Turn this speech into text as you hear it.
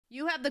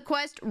You have the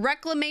quest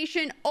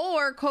Reclamation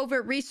or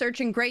Covert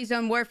Research in Gray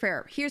Zone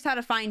Warfare. Here's how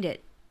to find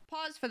it.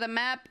 Pause for the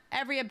map.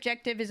 Every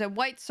objective is a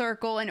white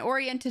circle and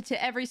oriented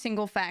to every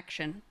single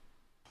faction.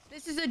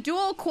 This is a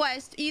dual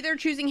quest, either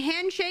choosing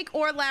Handshake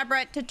or Lab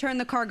Rat to turn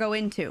the cargo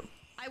into.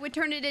 I would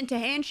turn it into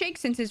Handshake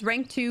since his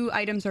rank 2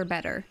 items are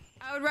better.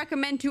 I would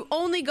recommend to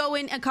only go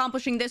in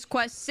accomplishing this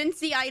quest since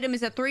the item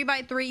is a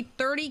 3x3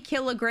 30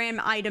 kilogram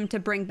item to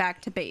bring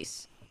back to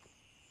base.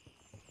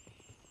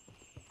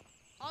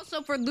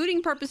 Also, for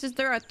looting purposes,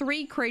 there are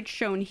 3 crates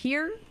shown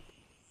here,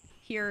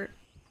 here,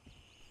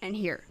 and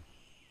here.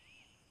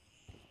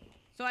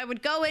 So I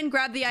would go in,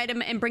 grab the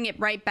item, and bring it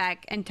right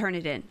back and turn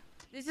it in.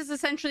 This is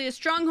essentially a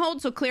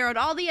stronghold, so clear out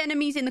all the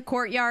enemies in the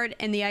courtyard,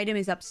 and the item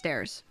is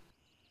upstairs.